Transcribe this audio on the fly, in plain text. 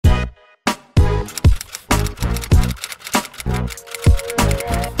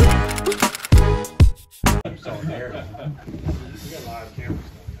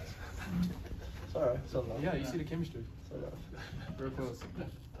see the chemistry. Real close. All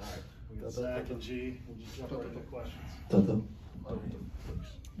right. We got Zack and G. We'll just jump right into questions.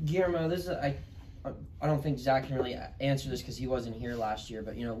 Guillermo, this is I don't think Zack can really answer this because he wasn't here last year.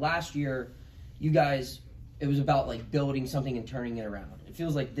 But last year, you guys, it was about like building something and turning it around. It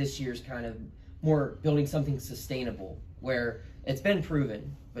feels like this year's kind of more building something sustainable, where it's been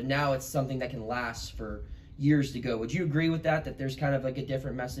proven, but now it's something that can last for years to go. Would you agree with that? That there's kind of like a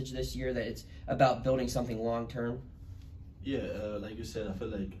different message this year, that it's about building something long term? Yeah, like you said, I feel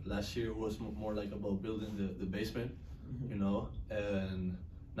like last year was more like about building the basement, and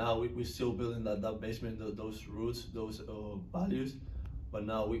now we're still building that basement, those roots, those values, but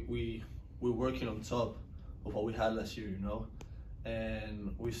now we're working on top of what we had last year,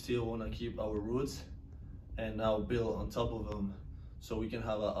 and we still want to keep our roots and now build on top of them so we can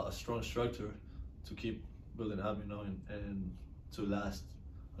have a strong structure to keep building up, and to last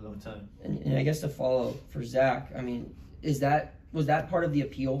a long time. And I guess to follow for Zack, I mean, was that part of the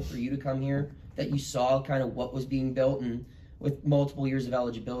appeal for you to come here, that you saw kind of what was being built, and with multiple years of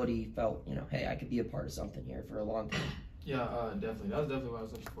eligibility, felt, hey, I could be a part of something here for a long time? Yeah, definitely. That was definitely what I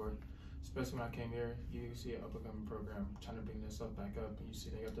was looking for. Especially when I came here, you see an up-and-coming program trying to bring this stuff back up, and you see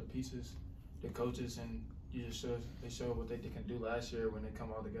they got the pieces, the coaches, and they show what they can do last year when they come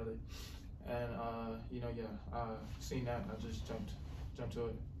all together. And seeing that, I just jumped to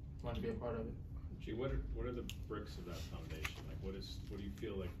it, wanted to be a part of it. Gee, what are the bricks of that foundation? Like, what do you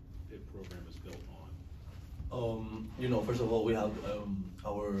feel like the program is built on? First of all, we have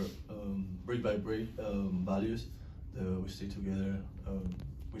our brick by brick values. We stay together.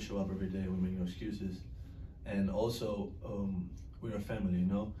 We show up every day. We make no excuses, and also we're a family.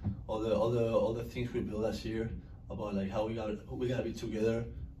 All the things we built last year about like how we gotta be together.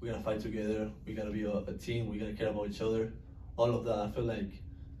 We gotta fight together. We gotta be a team. We gotta care about each other. All of that, I feel like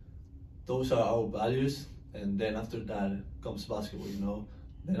those are our values. And then after that comes basketball.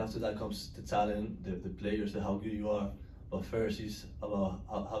 Then after that comes the talent, the players, how good you are. But first is about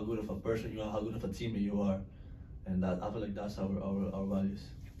how good of a person you are, how good of a teammate you are. And that, I feel like that's our values.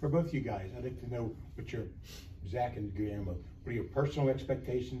 For both of you guys, I'd like to know what your, Zack and Guillermo, what are your personal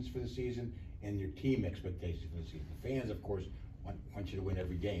expectations for the season and your team expectations for the season? The fans, of course, want you to win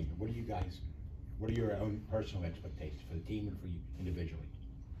every game. But what are your own personal expectations for the team and for you individually?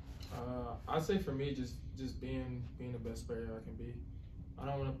 I'd say for me, just being the best player I can be. I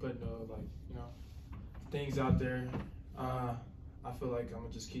don't want to put things out there. I feel like I'm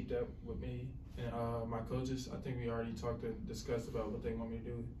gonna just keep that with me and my coaches. I think we already talked and discussed about what they want me to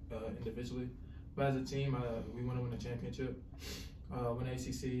do individually. But as a team, we want to win a championship, win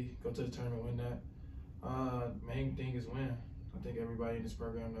ACC, go to the tournament, win that. Main thing is win. I think everybody in this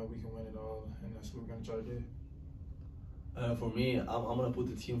program knows we can win it all, and that's what we're gonna try to do. For me, I'm gonna put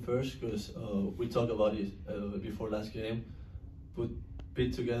the team first because we talked about it before last game. Put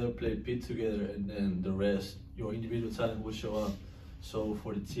Pitt together, play Pitt together, and then the rest, your individual talent will show up. So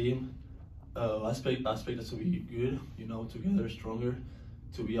for the team, I expect us to be good, together, stronger,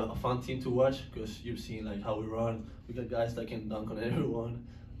 to be a fun team to watch because you've seen like how we run. We got guys that can dunk on everyone.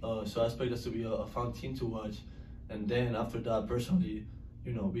 So I expect us to be a fun team to watch. And then after that, personally,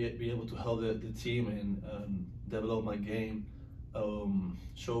 be able to help the team and develop my game.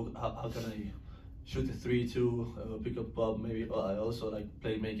 Show how can I shoot the 3 too, pick up maybe. I also like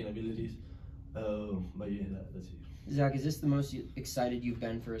playmaking abilities. But yeah, that's it. Zack, is this the most excited you've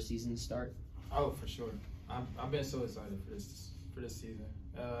been for a season start? Oh, for sure. I've been so excited for this season.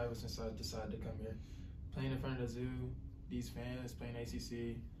 Ever since I decided to come here, playing in front of the zoo, these fans, playing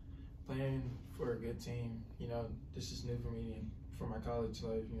ACC, playing for a good team. This is new for me and for my college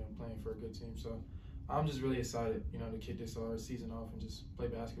life. Playing for a good team. So I'm just really excited. To kick this season off and just play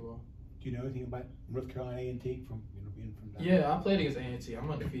basketball. Do you know anything about North Carolina A&T from being from down Yeah, I played against A&T. I'm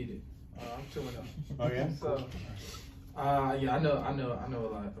undefeated. I'm 2-0. Oh yeah. So, yeah, I know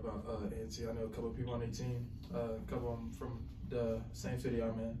a lot about A&T. I know a couple of people on their team. A couple of them from the same city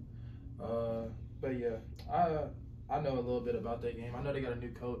I'm in. But yeah, I know a little bit about their game. I know they got a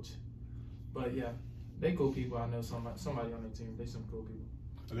new coach. But yeah, they cool people. I know somebody on their team. They some cool people.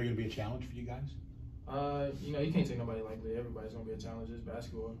 Are they going to be a challenge for you guys? You can't take nobody lightly. Everybody's gonna be a challenge. It's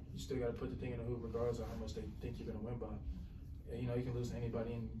basketball. You still gotta put the thing in the hoop regardless of how much they think you're gonna win by. You can lose to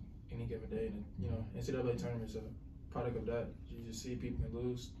anybody in any given day. And NCAA tournament's a product of that. You just see people can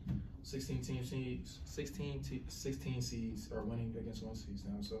lose. 16 seeds are winning against 1 seeds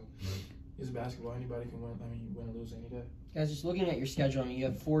now. So it's basketball. Anybody can win. Win or lose any day. Guys, just looking at your schedule, you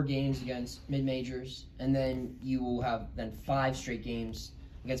have 4 games against mid-majors, and then you will have 5 straight games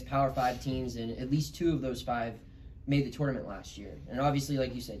against Power 5 teams, and at least 2 of those 5 made the tournament last year, and obviously,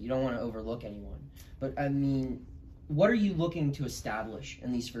 like you said, you don't want to overlook anyone. But I mean, what are you looking to establish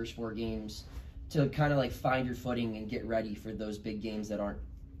in these first 4 games to kind of like find your footing and get ready for those big games that aren't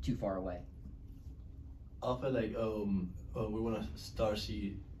too far away? I feel like we want to start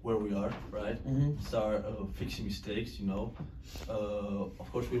see where we are, right? Start fixing mistakes, you know.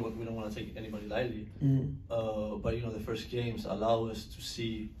 Of course, we don't want to take anybody lightly, but you know, the first games allow us to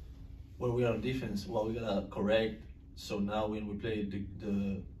see where we are on defense, what we gotta correct. So now when we play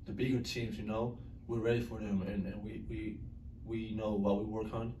the bigger teams, you know, we're ready for them, and we know what we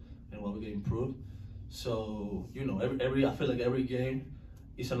work on and what we can improve. So you know, I feel like every game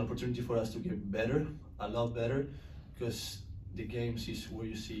is an opportunity for us to get better, a lot better, because the games is where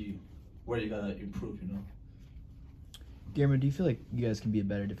you see where you gotta improve, you know. Guillermo, do you feel like you guys can be a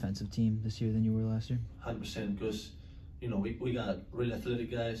better defensive team this year than you were last year? 100%, because you know we got really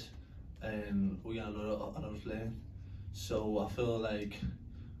athletic guys, and we got a lot of length. So I feel like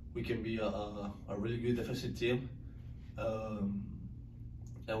we can be a really good defensive team,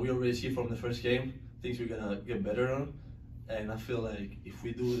 and we already see from the first game things we're gonna get better on. And I feel like if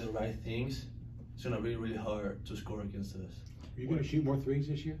we do the right things, it's gonna be really hard to score against us. Are you going to shoot more threes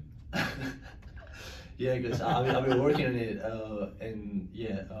this year? Yeah, because I've been working on it, and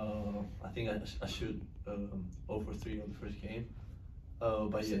yeah, I think I should 0 for 3 on the first game.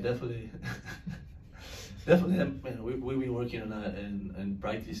 But yeah, definitely, man, we've been working on that, and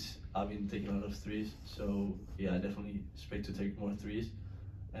practice, I've been taking a lot of threes. So yeah, I definitely expect to take more threes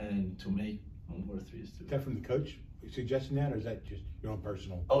and to make more threes too. Is that from the coach suggesting that, or is that just your own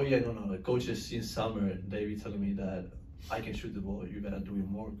personal? Oh yeah, no. The coaches since summer, they be telling me that I can shoot the ball. You gotta do it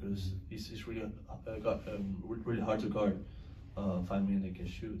more, because it's really really hard to guard 5 men that can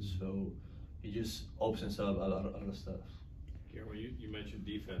shoot. So it just opens up a lot of stuff. Guillermo, you mentioned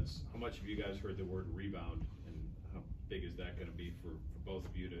defense. How much have you guys heard the word rebound, and how big is that going to be for both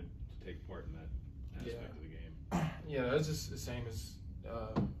of you to take part in that aspect of the game? Yeah, that's just the same as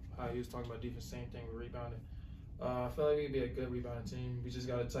how he was talking about defense. Same thing with rebounding. I feel like we'd be a good rebounding team. We just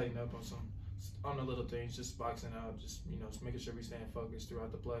got to tighten up on the little things, just boxing out, just just making sure we stay focused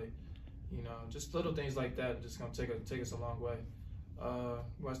throughout the play. Just little things like that, just gonna take us a long way.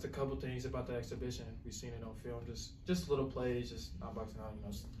 Watched a couple things about the exhibition. We've seen it on film, just little plays, just not boxing out,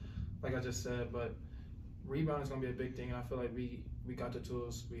 like I just said. But rebounding is gonna be a big thing, and I feel like we got the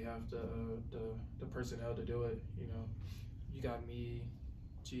tools. We have the personnel to do it. You got me,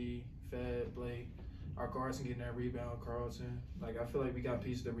 G, Fed, Blake. Our guards can get in that rebound, Carlton. Like, I feel like we got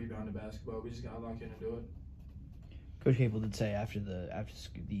pieces to rebound the basketball. We just got to lock in and do it. Coach Capel did say after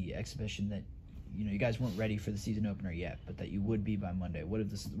the exhibition that you guys weren't ready for the season opener yet, but that you would be by Monday. What are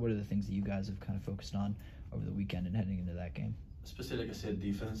the things that you guys have kind of focused on over the weekend and heading into that game? Especially, like I said,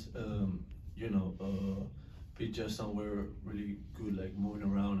 defense. Pitt Justin were really good, like moving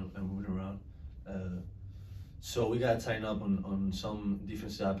around and moving around. So we gotta tighten up on some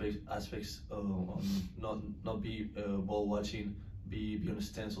defensive aspects, on not be ball watching, be on the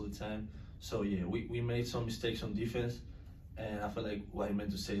stands all the time. So yeah, we made some mistakes on defense, and I feel like what I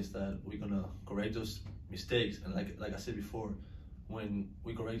meant to say is that we're gonna correct those mistakes. And like I said before, when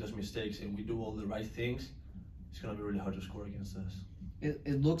we correct those mistakes and we do all the right things, it's gonna be really hard to score against us.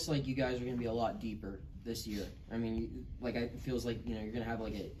 It looks like you guys are gonna be a lot deeper this year. I mean, it feels like you're gonna have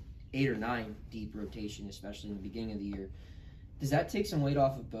like a 8 or 9 deep rotation, especially in the beginning of the year. Does that take some weight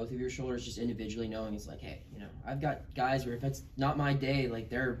off of both of your shoulders, just individually knowing it's like, hey, I've got guys where if it's not my day, like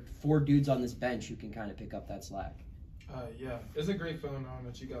there are 4 dudes on this bench who can kind of pick up that slack? Yeah, it's a great feeling knowing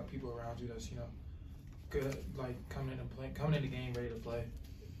that you got people around you that's good, like coming in the game ready to play.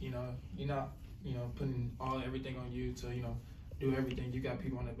 You're not putting everything on you to do everything. You got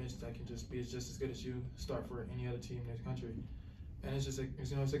people on the bench that can just be just as good as you, start for any other team in this country. And it's just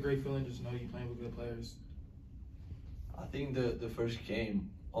it's a great feeling just to know you're playing with good players. I think the first game,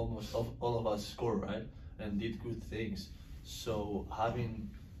 almost all of us scored, right, and did good things. So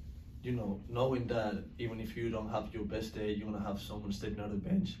having, knowing that even if you don't have your best day, you're gonna have someone stepping out of the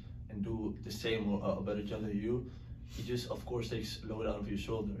bench and do the same or a better job than you. It just, of course, takes load out of your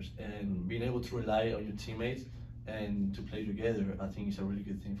shoulders, and being able to rely on your teammates and to play together, I think is a really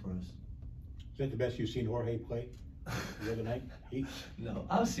good thing for us. Is that the best you've seen Jorge play the other night? No,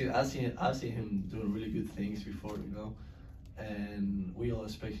 I've seen him doing really good things before, and we all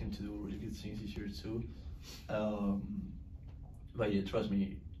expect him to do really good things this year too. But yeah, trust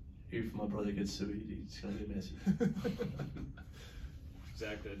me, if my brother gets sued, it's gonna be messy.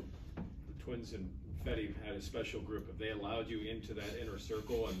 Zack, the Twins and Fetty had a special group. Have they allowed you into that inner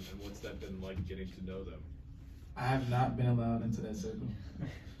circle, and what's that been like getting to know them? I have not been allowed into that circle.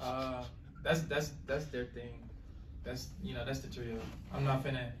 That's their thing. that's the trio. I'm not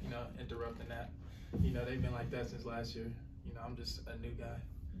finna interrupting that. They've been like that since last year. I'm just a new guy.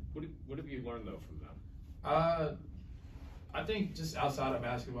 What have you learned though from them? I think just outside of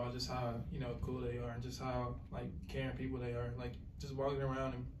basketball, just how cool they are, and just how like caring people they are. Like just walking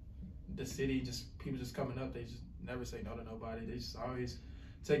around in the city, just people just coming up, they just never say no to nobody. They just always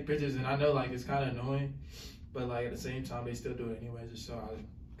take pictures, and I know like it's kind of annoying, but like at the same time they still do it anyway, just so how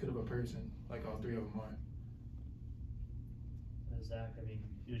good of a person like all three of them are. Zach, I mean,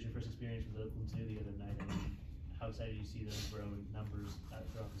 it was your first experience with Oakland too the other night. I mean, how excited do you see them grow in numbers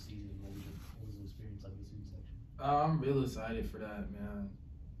throughout the season? What was the experience like in the student section? I'm real excited for that, man.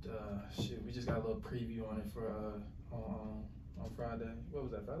 We just got a little preview on it for on Friday. What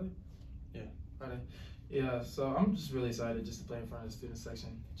was that, Friday? Yeah. Friday. Yeah, so I'm just really excited just to play in front of the student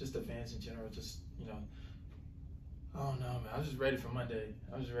section, just the fans in general, just I don't know, man. I'm just ready for Monday.